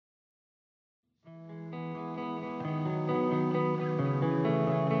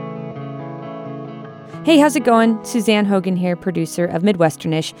Hey, how's it going? Suzanne Hogan here, producer of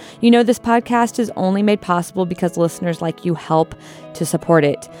Midwesternish. You know this podcast is only made possible because listeners like you help to support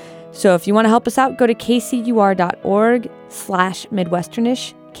it. So if you want to help us out, go to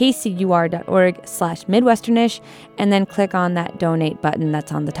kcur.org/Midwesternish, kcur.org/Midwesternish, and then click on that donate button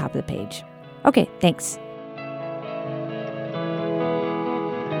that's on the top of the page. Okay, thanks.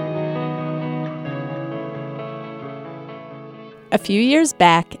 A few years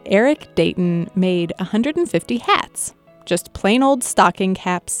back, Eric Dayton made 150 hats, just plain old stocking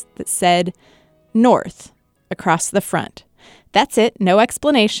caps that said North across the front. That's it, no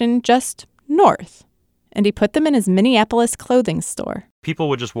explanation, just North. And he put them in his Minneapolis clothing store. People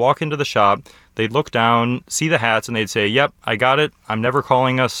would just walk into the shop, they'd look down, see the hats, and they'd say, yep, I got it. I'm never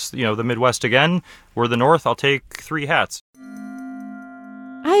calling us, the Midwest again. We're the North. I'll take 3 hats.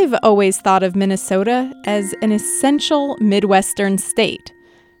 I've always thought of Minnesota as an essential Midwestern state.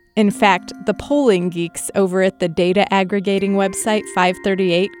 In fact, the polling geeks over at the data aggregating website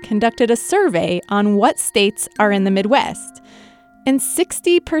 538 conducted a survey on what states are in the Midwest, and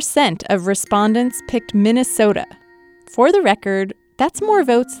 60% of respondents picked Minnesota. For the record, that's more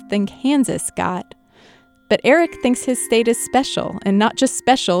votes than Kansas got. But Eric thinks his state is special, and not just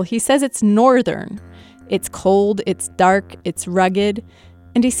special, he says it's northern. It's cold, it's dark, it's rugged,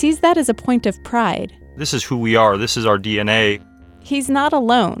 and he sees that as a point of pride. This is who we are. This is our DNA. He's not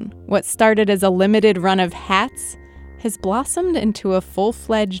alone. What started as a limited run of hats has blossomed into a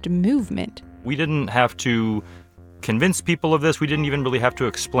full-fledged movement. We didn't have to convince people of this. We didn't even really have to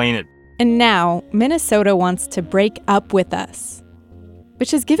explain it. And now, Minnesota wants to break up with us,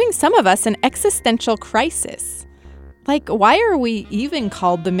 which is giving some of us an existential crisis. Like, why are we even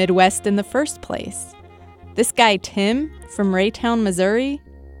called the Midwest in the first place? This guy, Tim, from Raytown, Missouri,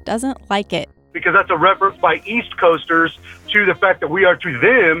 doesn't like it. Because that's a reference by East Coasters to the fact that we are to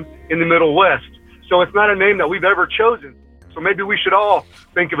them in the Middle West. So it's not a name that we've ever chosen. So maybe we should all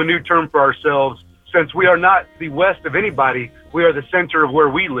think of a new term for ourselves. Since we are not the west of anybody, we are the center of where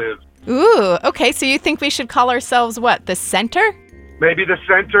we live. Ooh, okay, so you think we should call ourselves what, the center? Maybe the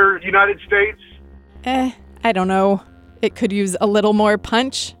center United States? I don't know. It could use a little more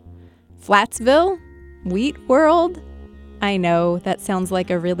punch. Flatsville? Wheat World? I know, that sounds like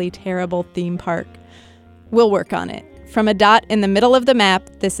a really terrible theme park. We'll work on it. From a dot in the middle of the map,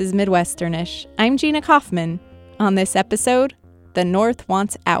 this is Midwesternish. I'm Gina Kaufman. On this episode, the North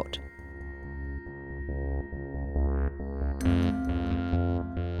wants out.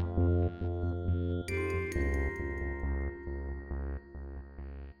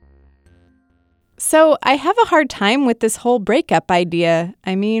 So I have a hard time with this whole breakup idea.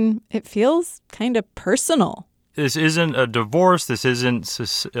 I mean, it feels kind of personal. This isn't a divorce. This isn't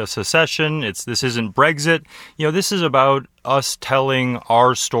a secession. This isn't Brexit. This is about us telling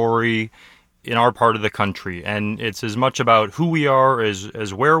our story in our part of the country. And it's as much about who we are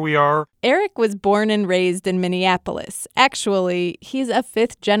as where we are. Eric was born and raised in Minneapolis. Actually, he's a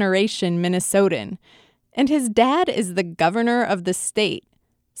fifth-generation Minnesotan. And his dad is the governor of the state.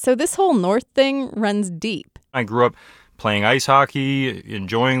 So this whole North thing runs deep. I grew up playing ice hockey,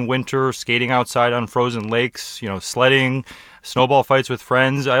 enjoying winter, skating outside on frozen lakes, sledding, snowball fights with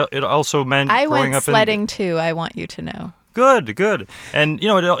friends. It also meant I growing went up sledding too, I want you to know. Good. And,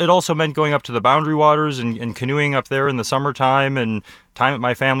 it also meant going up to the Boundary Waters and canoeing up there in the summertime and time at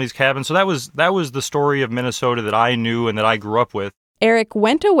my family's cabin. So that was the story of Minnesota that I knew and that I grew up with. Eric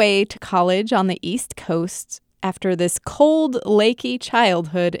went away to college on the East Coast after this cold, lakey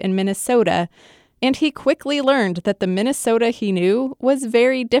childhood in Minnesota, and he quickly learned that the Minnesota he knew was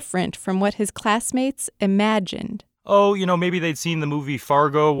very different from what his classmates imagined. Oh, maybe they'd seen the movie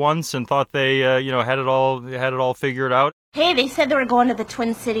Fargo once and thought they, had it all figured out. Hey, they said they were going to the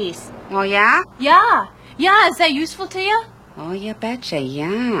Twin Cities. Oh, yeah? Yeah, is that useful to you? Oh, you betcha,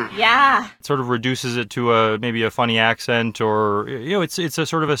 yeah. Yeah. It sort of reduces it to maybe a funny accent or, it's a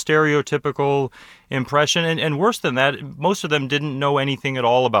sort of a stereotypical impression. And worse than that, most of them didn't know anything at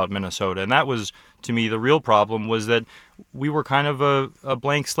all about Minnesota. And that was, to me, the real problem was that we were kind of a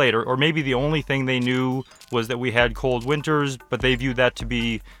blank slate. Or maybe the only thing they knew was that we had cold winters, but they viewed that to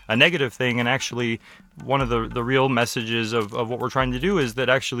be a negative thing. And actually, one of the real messages of what we're trying to do is that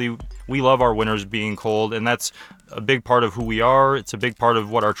actually we love our winters being cold, and that's a big part of who we are. It's a big part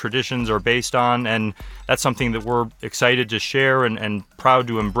of what our traditions are based on, and that's something that we're excited to share and proud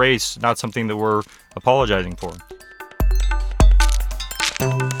to embrace, not something that we're apologizing for.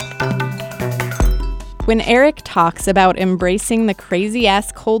 When Eric talks about embracing the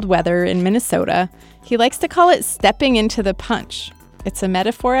crazy-ass cold weather in Minnesota, he likes to call it stepping into the punch. It's a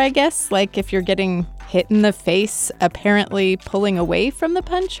metaphor, I guess, like if you're getting hit in the face, apparently pulling away from the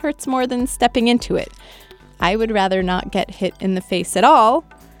punch hurts more than stepping into it. I would rather not get hit in the face at all.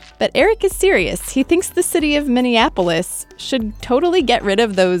 But Eric is serious. He thinks the city of Minneapolis should totally get rid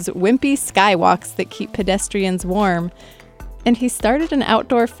of those wimpy skywalks that keep pedestrians warm. And he started an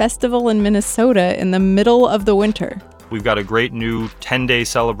outdoor festival in Minnesota in the middle of the winter. We've got a great new 10-day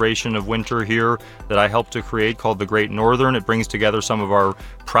celebration of winter here that I helped to create called the Great Northern. It brings together some of our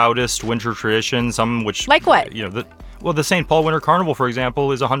proudest winter traditions, some which... Like what? The St. Paul Winter Carnival, for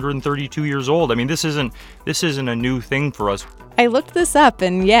example, is 132 years old. I mean, this isn't a new thing for us. I looked this up,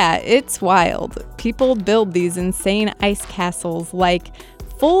 and yeah, it's wild. People build these insane ice castles, like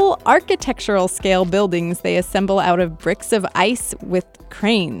full architectural scale buildings they assemble out of bricks of ice with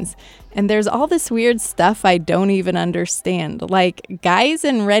cranes. And there's all this weird stuff I don't even understand, like guys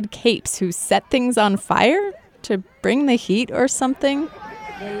in red capes who set things on fire to bring the heat or something.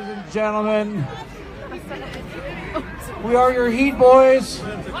 Ladies and gentlemen, we are your Heat Boys.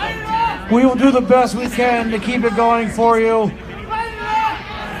 We will do the best we can to keep it going for you.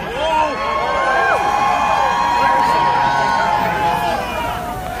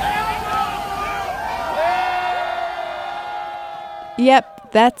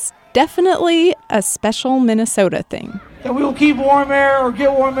 Yep, that's definitely a special Minnesota thing. And we will keep warm air or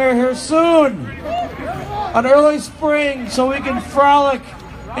get warm air here soon. An early spring so we can frolic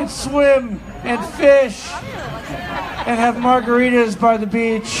and swim and fish and have margaritas by the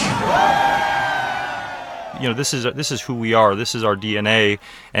beach. This is who we are. This is our DNA.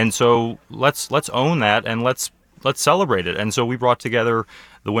 And so let's own that and let's celebrate it. And so we brought together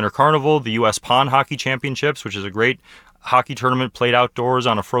the Winter Carnival, the U.S. Pond Hockey Championships, which is a great hockey tournament played outdoors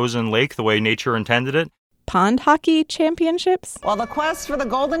on a frozen lake the way nature intended it. Pond Hockey Championships? Well, the quest for the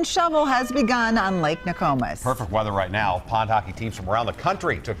golden shovel has begun on Lake Nokomis. Perfect weather right now. Pond hockey teams from around the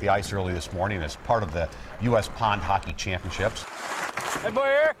country took the ice early this morning as part of the U.S. Pond Hockey Championships. Hey, boy,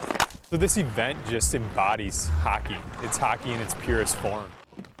 Eric. So this event just embodies hockey. It's hockey in its purest form.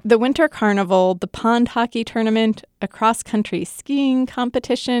 The Winter Carnival, the Pond Hockey Tournament, a cross-country skiing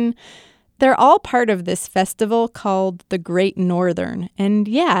competition, they're all part of this festival called the Great Northern. And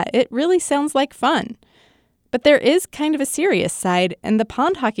yeah, it really sounds like fun. But there is kind of a serious side, and the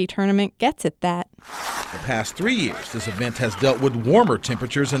Pond Hockey Tournament gets at that. The past 3 years, this event has dealt with warmer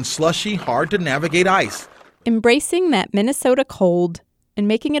temperatures and slushy, hard-to-navigate ice. Embracing that Minnesota cold and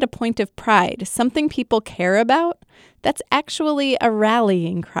making it a point of pride, something people care about, that's actually a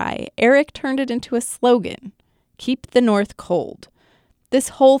rallying cry. Eric turned it into a slogan, "Keep the North Cold." This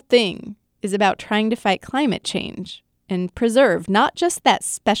whole thing is about trying to fight climate change and preserve not just that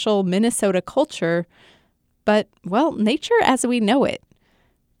special Minnesota culture, but, well, nature as we know it.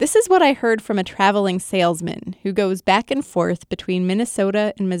 This is what I heard from a traveling salesman who goes back and forth between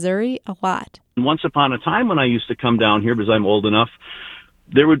Minnesota and Missouri a lot. Once upon a time when I used to come down here, because I'm old enough,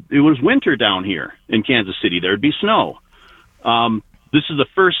 it was winter down here in Kansas City. There'd be snow. This is the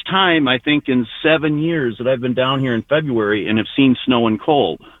first time, I think, in 7 years that I've been down here in February and have seen snow and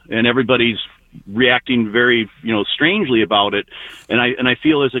cold. And everybody's reacting very, strangely about it. And I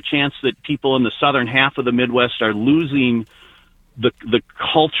feel there's a chance that people in the southern half of the Midwest are losing the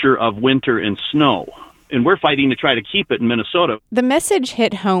culture of winter and snow. And we're fighting to try to keep it in Minnesota. The message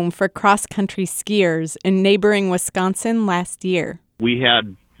hit home for cross-country skiers in neighboring Wisconsin last year. We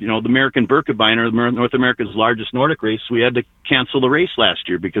had the American Birkebeiner, North America's largest Nordic race. We had to cancel the race last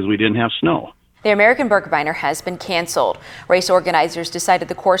year because we didn't have snow. The American Birkebeiner has been canceled. Race organizers decided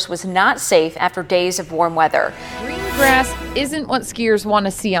the course was not safe after days of warm weather. Green grass isn't what skiers want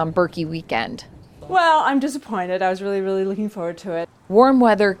to see on Birkie weekend. Well, I'm disappointed. I was really, really looking forward to it. Warm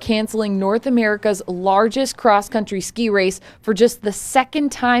weather canceling North America's largest cross-country ski race for just the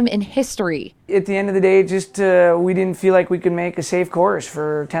second time in history. At the end of the day, we didn't feel like we could make a safe course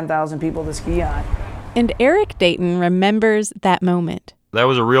for 10,000 people to ski on. And Eric Dayton remembers that moment. That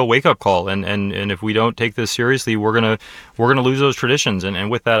was a real wake-up call, and if we don't take this seriously, we're gonna lose those traditions,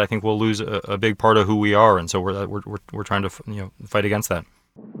 and with that, I think we'll lose a big part of who we are, and so we're trying to fight against that.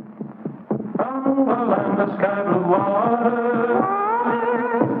 From the land of sky blue water,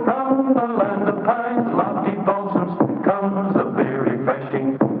 from the land of pines, lofty balsams, comes the beer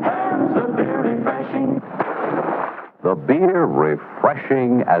refreshing, has the beer refreshing. The beer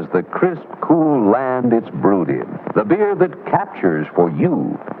refreshing as the crisp, cool land it's brewed in. The beer that captures for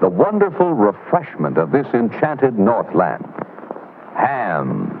you the wonderful refreshment of this enchanted Northland.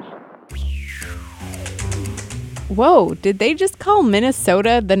 Hamm's. Whoa, did they just call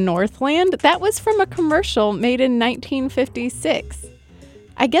Minnesota the Northland? That was from a commercial made in 1956.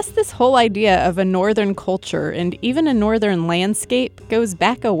 I guess this whole idea of a northern culture and even a northern landscape goes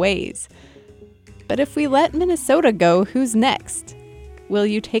back a ways. But if we let Minnesota go, who's next? Will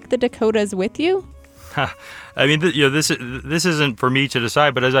you take the Dakotas with you? I mean, this isn't for me to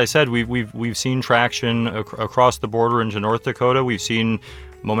decide. But as I said, we've seen traction across the border into North Dakota. We've seen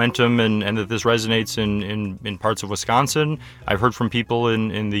momentum and that this resonates in parts of Wisconsin. I've heard from people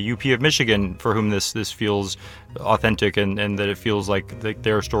in the UP of Michigan for whom this feels authentic and that it feels like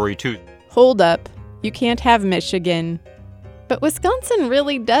their story too. Hold up. You can't have Michigan. But Wisconsin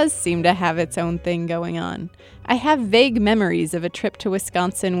really does seem to have its own thing going on. I have vague memories of a trip to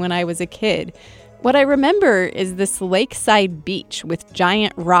Wisconsin when I was a kid. What I remember is this lakeside beach with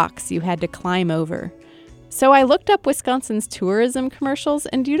giant rocks you had to climb over. So I looked up Wisconsin's tourism commercials,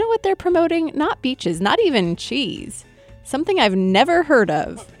 and do you know what they're promoting? Not beaches, not even cheese. Something I've never heard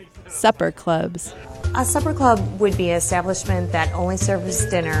of. Supper clubs. A supper club would be an establishment that only serves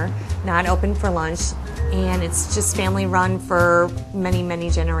dinner, not open for lunch, and it's just family run for many, many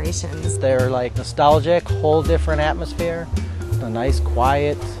generations. They're like nostalgic, whole different atmosphere. A nice,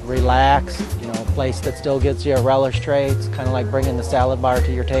 quiet, relaxed, place that still gets you a relish tray. It's kind of like bringing the salad bar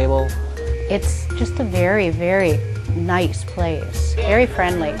to your table. It's just a very, very nice place. Very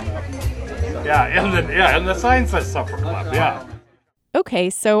friendly. And the sign says supper club, yeah. Okay,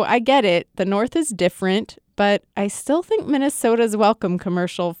 so I get it. The North is different, but I still think Minnesota's welcome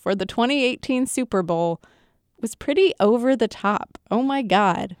commercial for the 2018 Super Bowl was pretty over the top. Oh my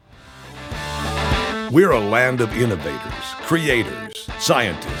God. We're a land of innovators, creators,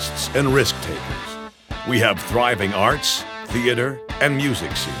 scientists, and risk takers. We have thriving arts, theater, and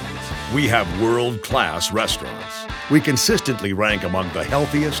music scenes. We have world-class restaurants. We consistently rank among the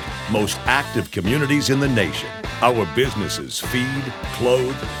healthiest, most active communities in the nation. Our businesses feed,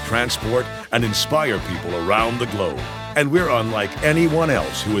 clothe, transport, and inspire people around the globe. And we're unlike anyone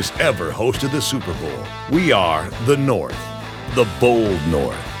else who has ever hosted the Super Bowl. We are the North, the bold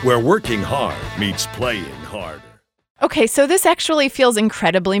North, where working hard meets playing harder. Okay, so this actually feels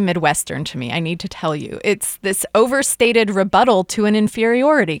incredibly Midwestern to me, I need to tell you. It's this overstated rebuttal to an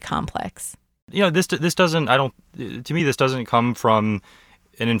inferiority complex. This doesn't, to me, this doesn't come from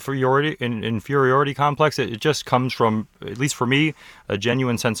an inferiority complex. It just comes from, at least for me, a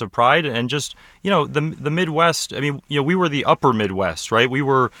genuine sense of pride and just, the Midwest. I mean, we were the upper Midwest, right? We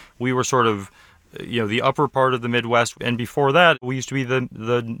were sort of, the upper part of the Midwest. And before that, we used to be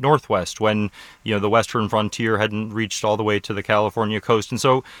the Northwest when, the Western frontier hadn't reached all the way to the California coast. And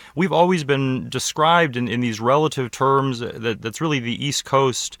so we've always been described in these relative terms that's really the East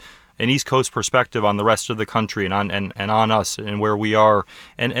Coast, an East Coast perspective on the rest of the country and on us and where we are.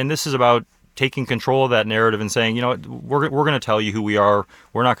 And this is about taking control of that narrative and saying, we're going to tell you who we are.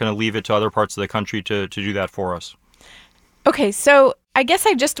 We're not going to leave it to other parts of the country to do that for us. Okay, so I guess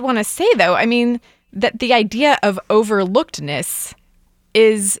I just want to say, though, that the idea of overlookedness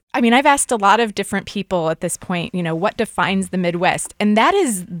is, I've asked a lot of different people at this point, what defines the Midwest? And that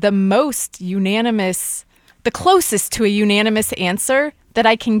is the most unanimous, the closest to a unanimous answer that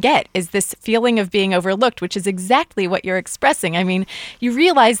I can get is this feeling of being overlooked, which is exactly what you're expressing. You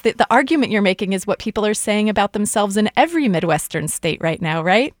realize that the argument you're making is what people are saying about themselves in every Midwestern state right now,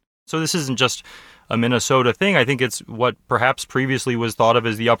 right? So this isn't just a Minnesota thing. I think it's what perhaps previously was thought of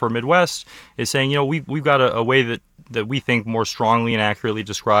as the upper Midwest is saying, we've got a way that we think more strongly and accurately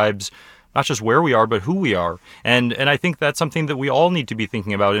describes not just where we are, but who we are. And I think that's something that we all need to be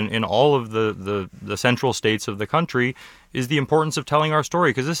thinking about in all of the central states of the country is the importance of telling our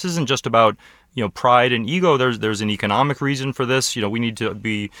story. Because this isn't just about, pride and ego. There's an economic reason for this. We need to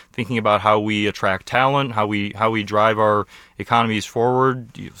be thinking about how we attract talent, how we drive our economies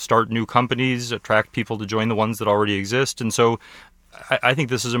forward, start new companies, attract people to join the ones that already exist. And so I think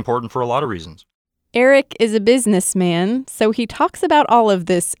this is important for a lot of reasons. Eric is a businessman, so he talks about all of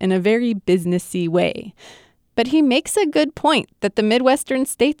this in a very businessy way. But he makes a good point that the Midwestern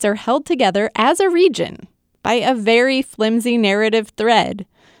states are held together as a region by a very flimsy narrative thread.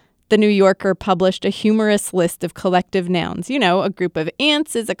 The New Yorker published a humorous list of collective nouns. A group of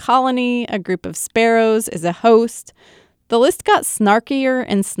ants is a colony, a group of sparrows is a host. The list got snarkier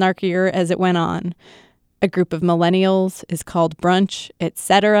and snarkier as it went on. A group of millennials is called brunch,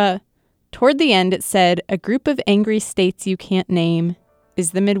 etc. Toward the end, it said, a group of angry states you can't name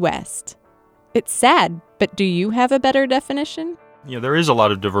is the Midwest. It's sad, but do you have a better definition? There is a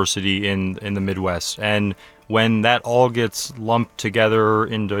lot of diversity in the Midwest. And when that all gets lumped together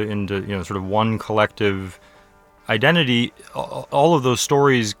into sort of one collective identity, all of those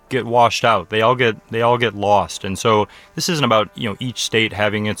stories get washed out. They all get lost. And so this isn't about, each state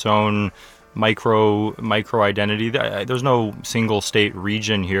having its own micro identity. There's no single state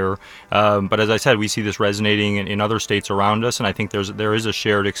region here, but as I said, we see this resonating in other states around us, and I think there is a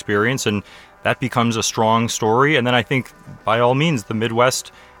shared experience, and that becomes a strong story. And then I think, by all means, the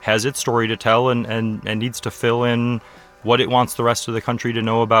Midwest has its story to tell and needs to fill in what it wants the rest of the country to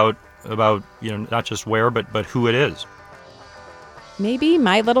know about not just where, but who it is. Maybe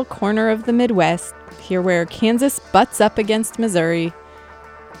my little corner of the Midwest, here where Kansas butts up against Missouri,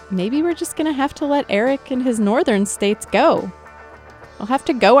 maybe we're just going to have to let Eric and his northern states go. We'll have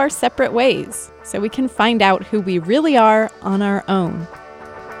to go our separate ways so we can find out who we really are on our own.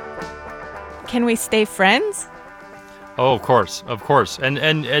 Can we stay friends? Oh, of course, and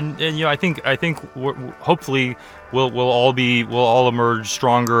I think hopefully we'll all emerge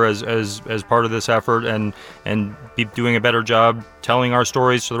stronger as part of this effort and be doing a better job telling our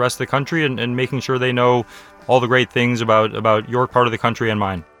stories to the rest of the country and making sure they know all the great things about your part of the country and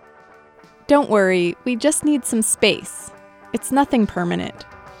mine. Don't worry, we just need some space. It's nothing permanent.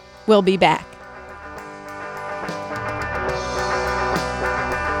 We'll be back.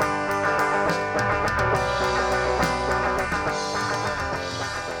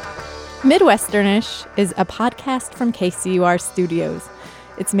 Midwesternish is a podcast from KCUR Studios.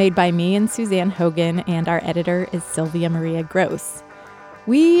 It's made by me and Suzanne Hogan, and our editor is Sylvia Maria Gross.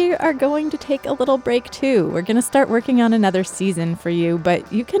 We are going to take a little break too. We're going to start working on another season for you,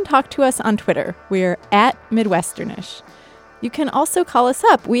 but you can talk to us on Twitter. We're at Midwesternish. You can also call us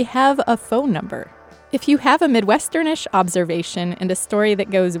up. We have a phone number. If you have a Midwesternish observation and a story that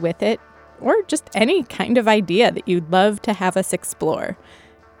goes with it, or just any kind of idea that you'd love to have us explore,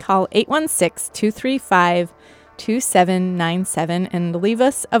 call 816-235-2797 and leave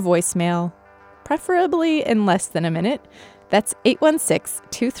us a voicemail, preferably in less than a minute. That's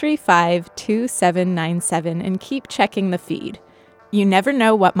 816-235-2797, and keep checking the feed. You never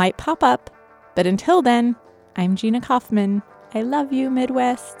know what might pop up, but until then, I'm Gina Kaufman. I love you,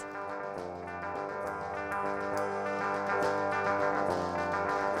 Midwest.